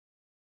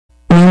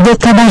de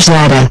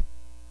Tabajara.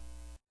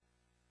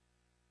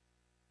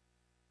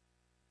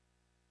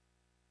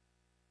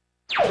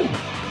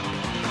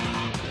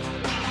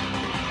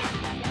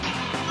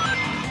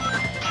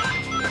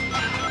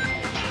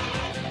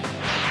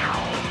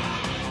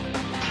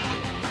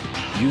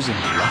 Using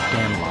the left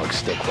analog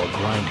stick while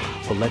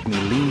grinding will let me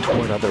lean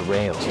toward other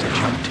rails to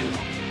jump to.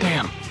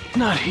 Damn,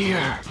 not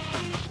here!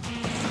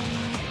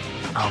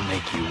 I'll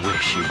make you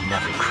wish you'd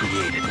never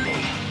created me.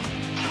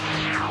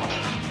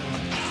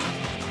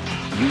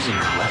 Using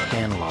the left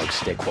analog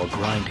stick while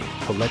grinding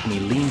will let me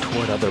lean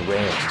toward other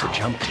rails to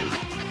jump to.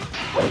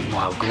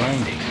 While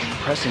grinding,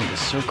 pressing the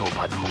circle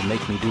button will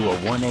make me do a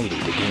 180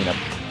 to gain a...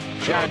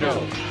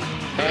 Shadow,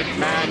 that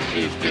man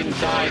is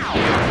inside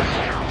here.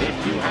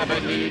 If you have a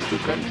need to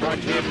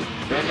confront him,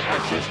 then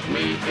assist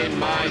me in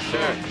my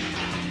search.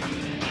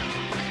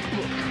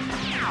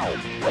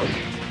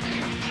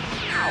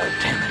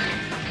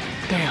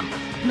 Damn,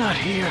 not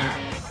here.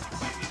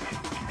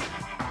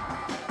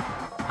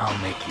 I'll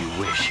make you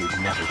wish you'd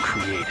never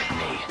created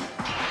me.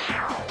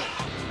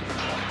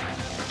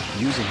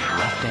 Using the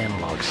left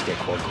analog stick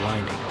while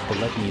grinding will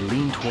let me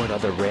lean toward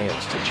other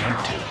rails to jump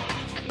to.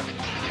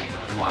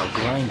 While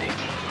grinding,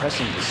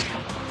 pressing the...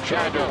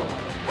 Shadow,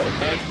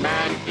 that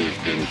man is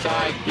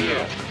inside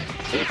here.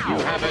 If you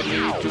have a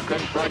need to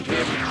confront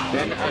him,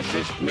 then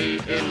assist me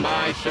in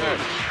my search.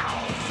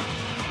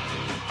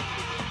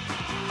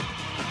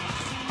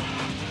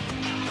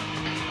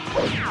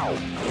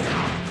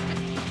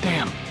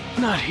 Damn,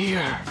 not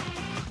here.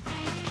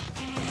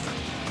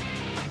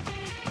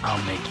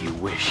 I'll make you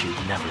wish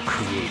you'd never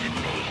created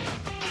me.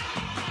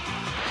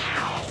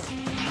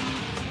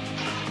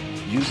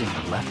 Using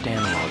the left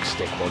analog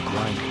stick while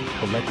grinding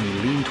will let me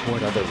lean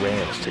toward other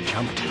rails to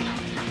jump to.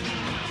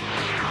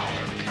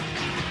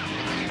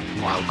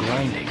 While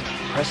grinding,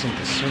 pressing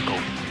the circle...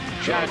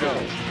 Shadow,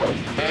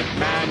 that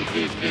man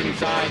is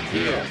inside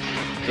here.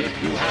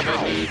 If you have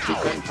a need to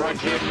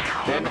confront him,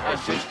 then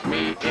assist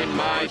me in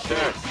my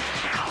search.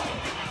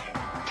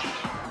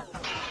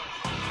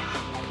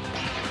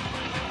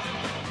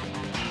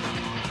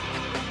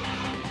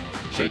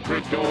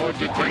 Secret door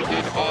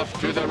detected off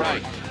to the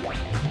right.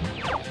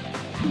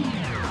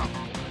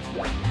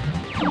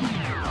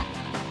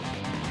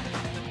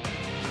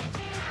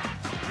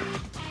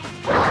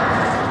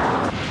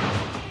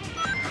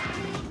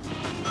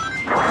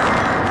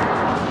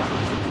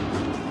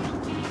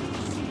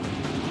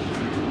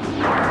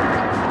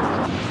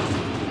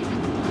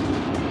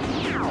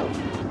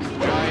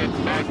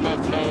 Giant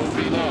magma flow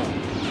below.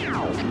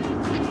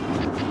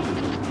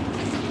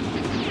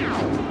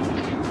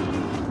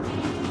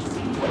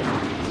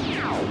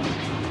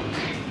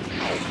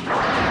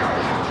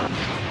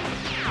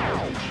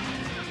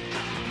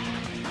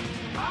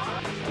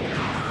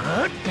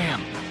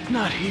 Damn,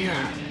 not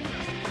here.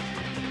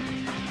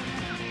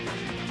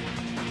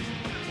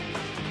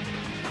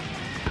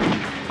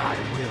 I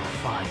will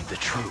find the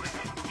truth.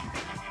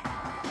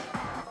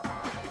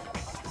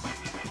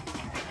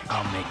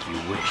 I'll make you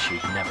wish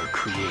you'd never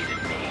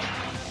created me.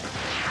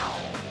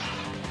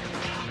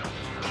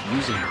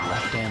 Using the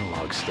left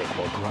analog stick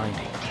while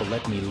grinding will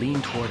let me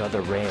lean toward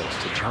other rails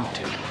to jump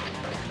to.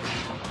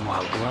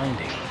 While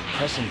grinding,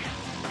 pressing...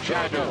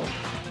 Shadow,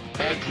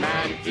 that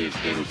man is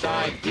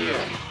inside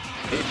here.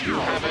 If you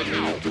have a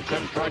need to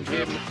confront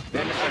him,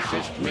 then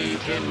assist me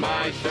in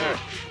my search.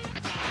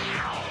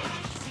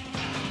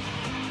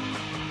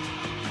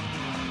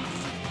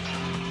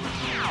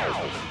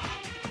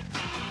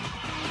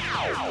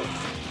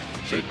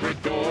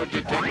 Secret door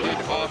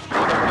detected off to the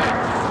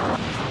right.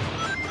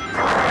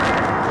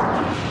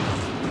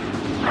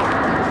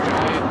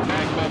 Giant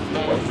magma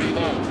flow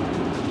below.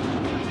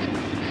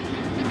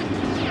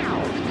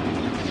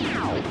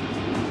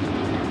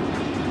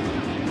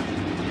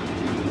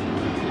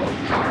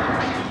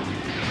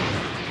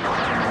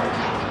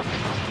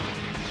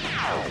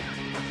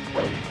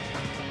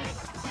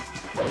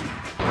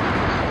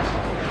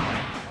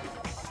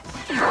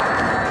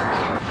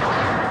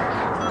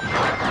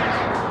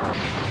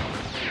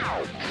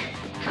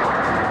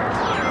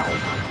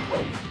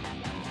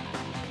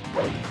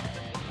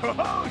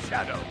 Oh,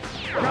 Shadow!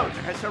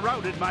 Browser has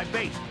surrounded my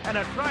base and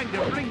are trying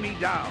to bring me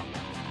down.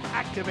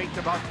 Activate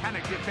the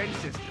volcanic defense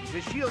system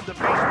to shield the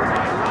base with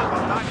my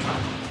lava magma.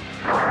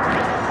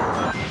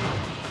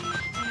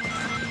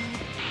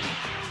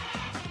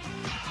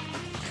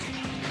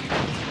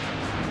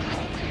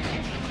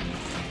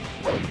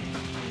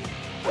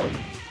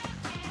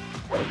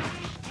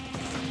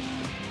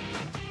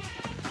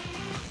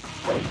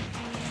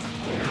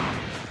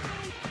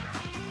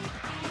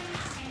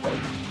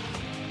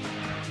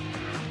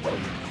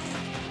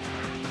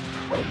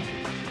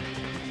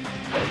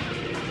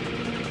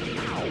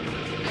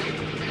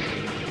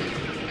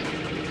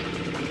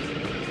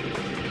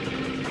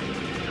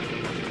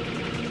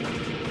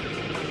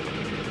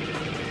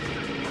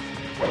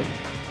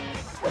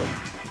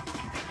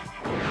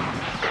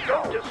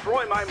 Don't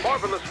destroy my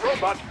marvelous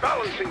robot's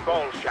balancing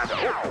ball, Shadow.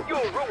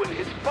 You'll ruin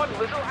his fun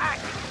little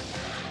act.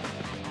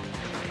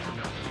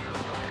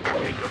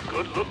 Take a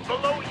good look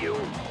below you.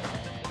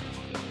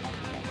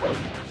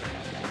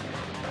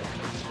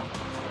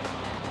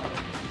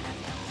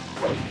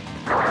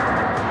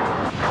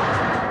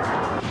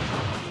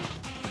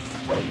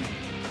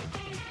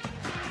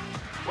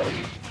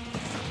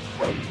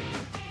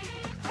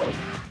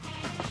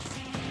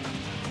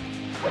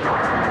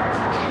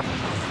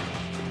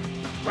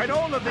 When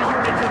all of the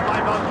units of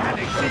my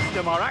volcanic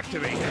system are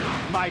activated,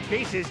 my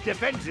base's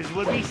defenses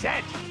will be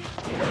set.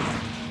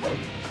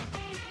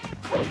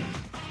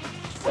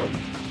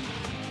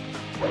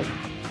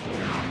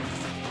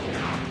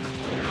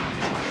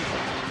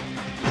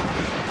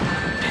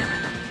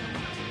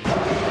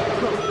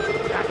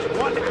 That's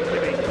one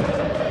activated.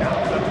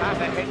 Now the path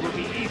ahead will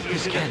be easier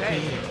to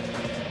defend.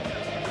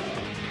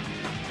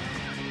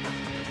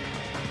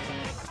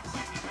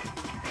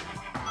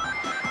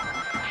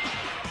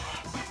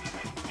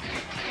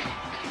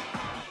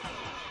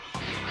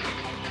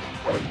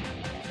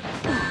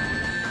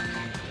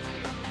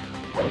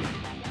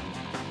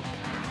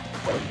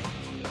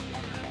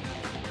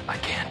 I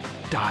can't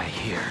die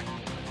here.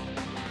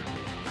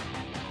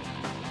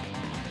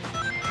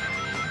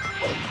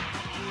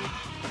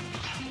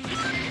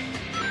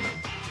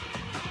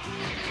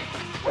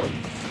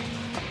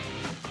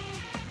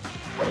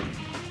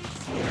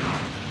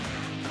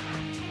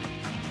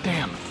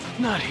 Damn,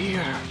 not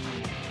here.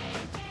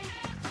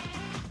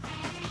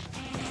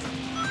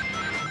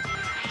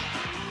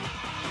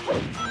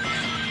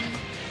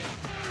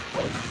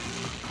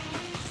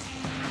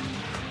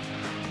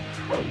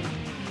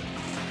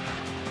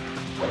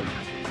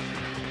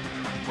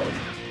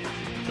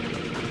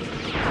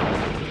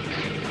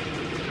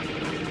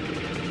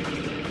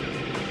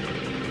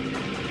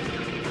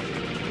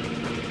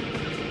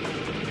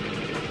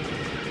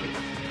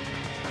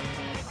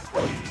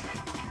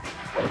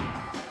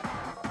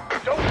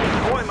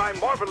 My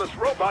marvelous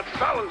robot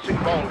balancing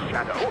ball,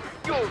 Shadow.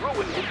 You'll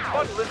ruin his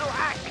fun little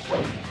act.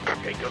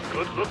 Take a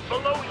good look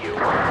below you.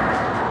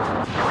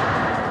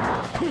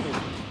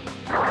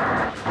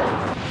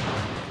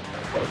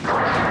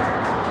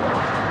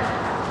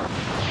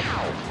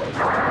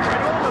 When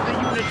all of the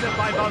units of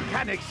my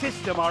volcanic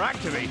system are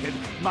activated,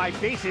 my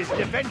base's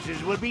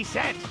defenses will be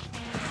set.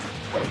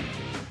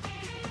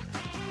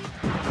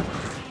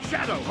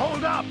 Shadow,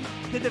 hold up!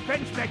 The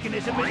defense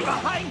mechanism is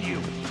behind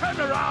you! Turn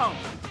around!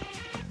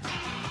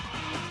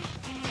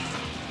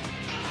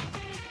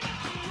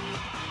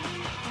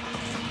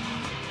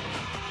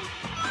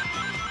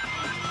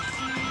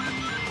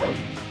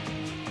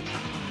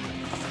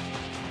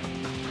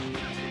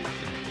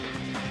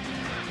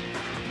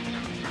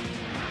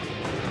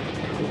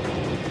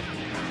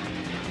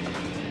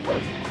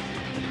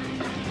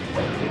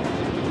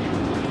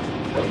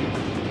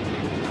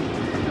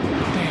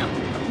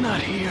 Damn, not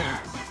here.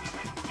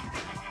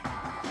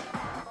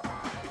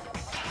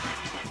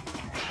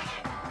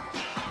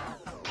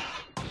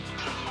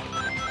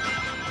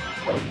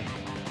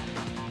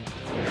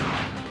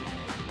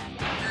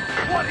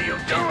 What are you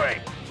doing?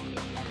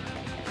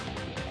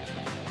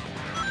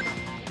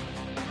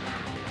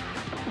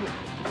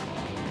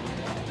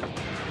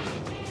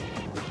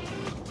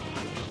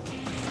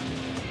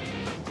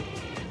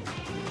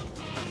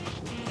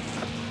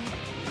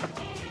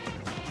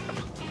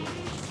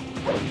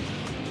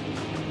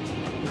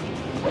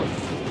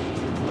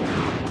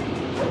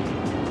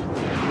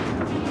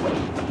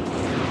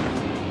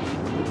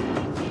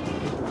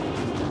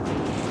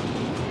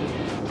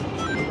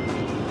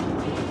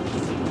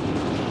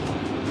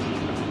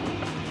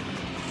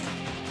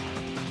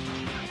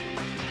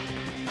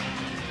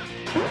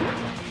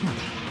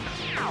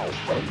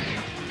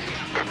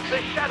 The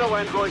Shadow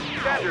Android's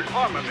standard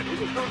armament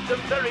includes some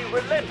very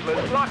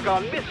relentless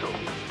lock-on missiles.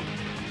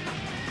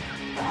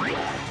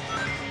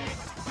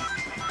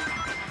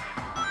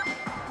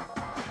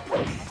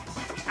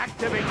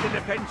 Activate the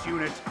defense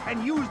units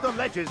and use the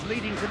ledges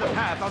leading to the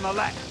path on the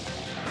left.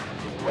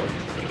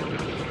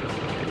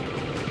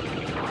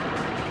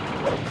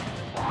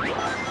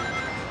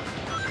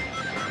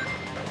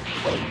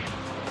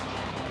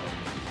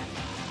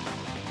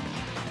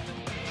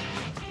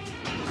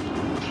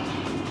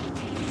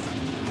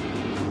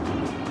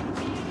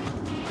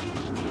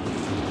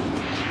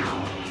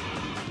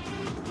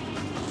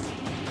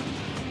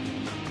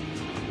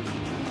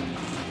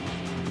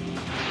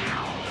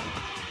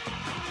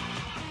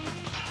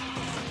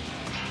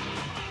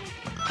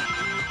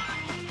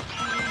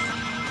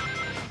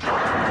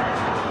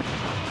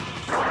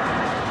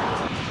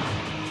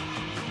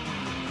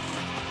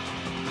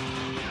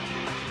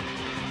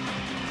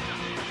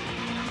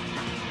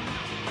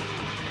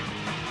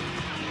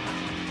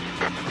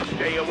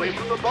 Stay away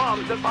from the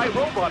bombs that my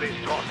robot is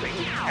tossing.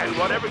 And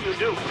whatever you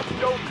do,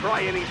 don't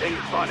try anything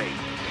funny.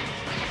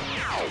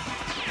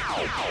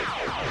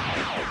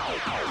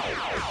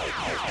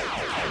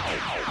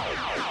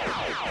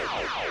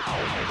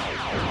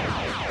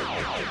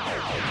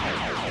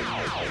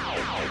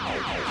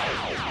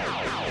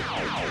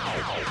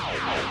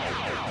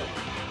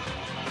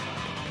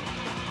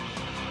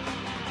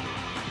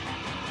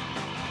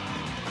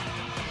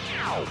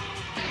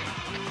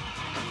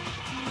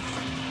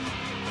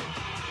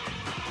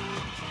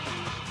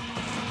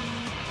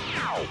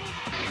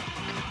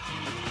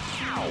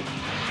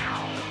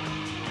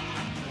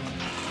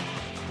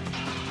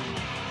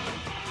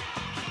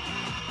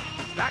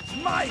 That's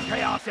my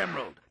Chaos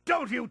Emerald!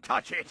 Don't you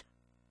touch it!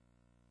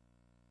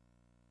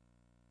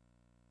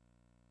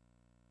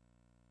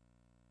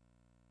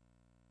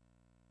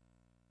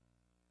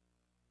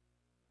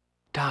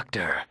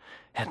 Doctor,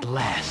 at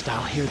last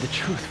I'll hear the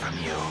truth from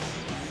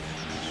you.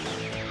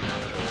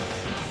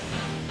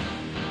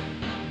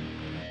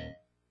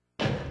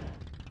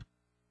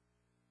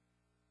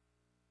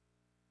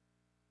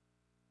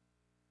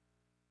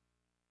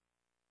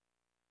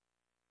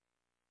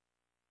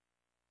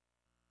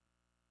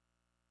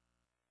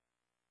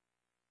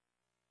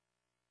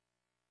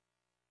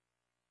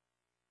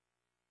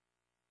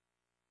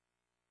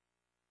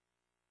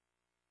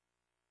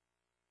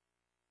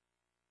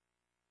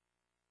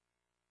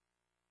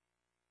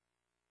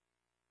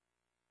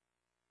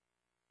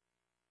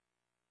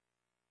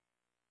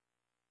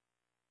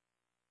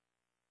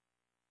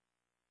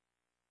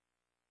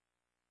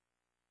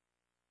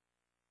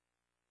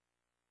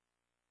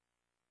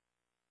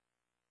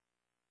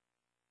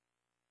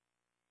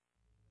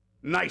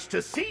 Nice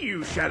to see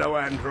you, Shadow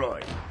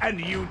Android. And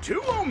you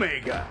too,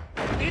 Omega.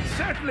 It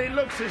certainly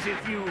looks as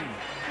if you've,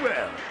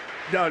 well,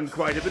 done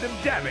quite a bit of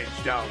damage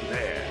down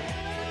there.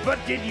 But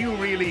did you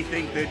really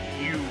think that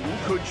you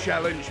could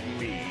challenge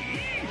me?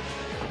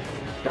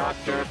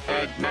 Dr.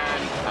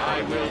 Eggman,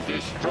 I will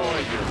destroy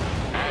you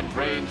and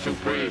reign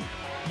supreme.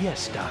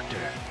 Yes, Doctor.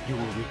 You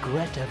will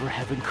regret ever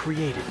having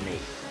created me.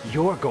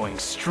 You're going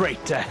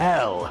straight to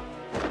hell.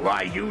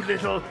 Why, you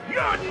little...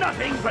 You're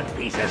nothing but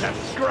pieces of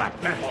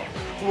scrap metal.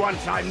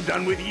 Once I'm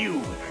done with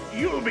you,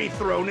 you'll be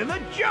thrown in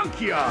the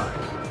junkyard.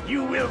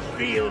 You will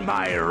feel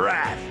my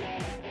wrath.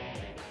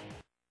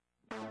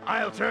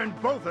 I'll turn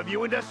both of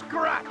you into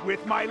scrap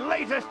with my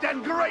latest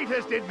and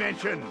greatest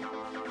invention.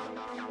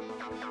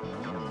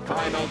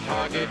 Final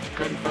target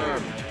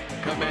confirmed.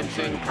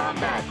 Commencing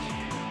combat.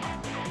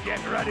 Get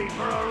ready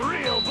for a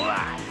real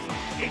blast.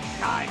 It's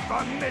time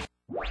for Miss...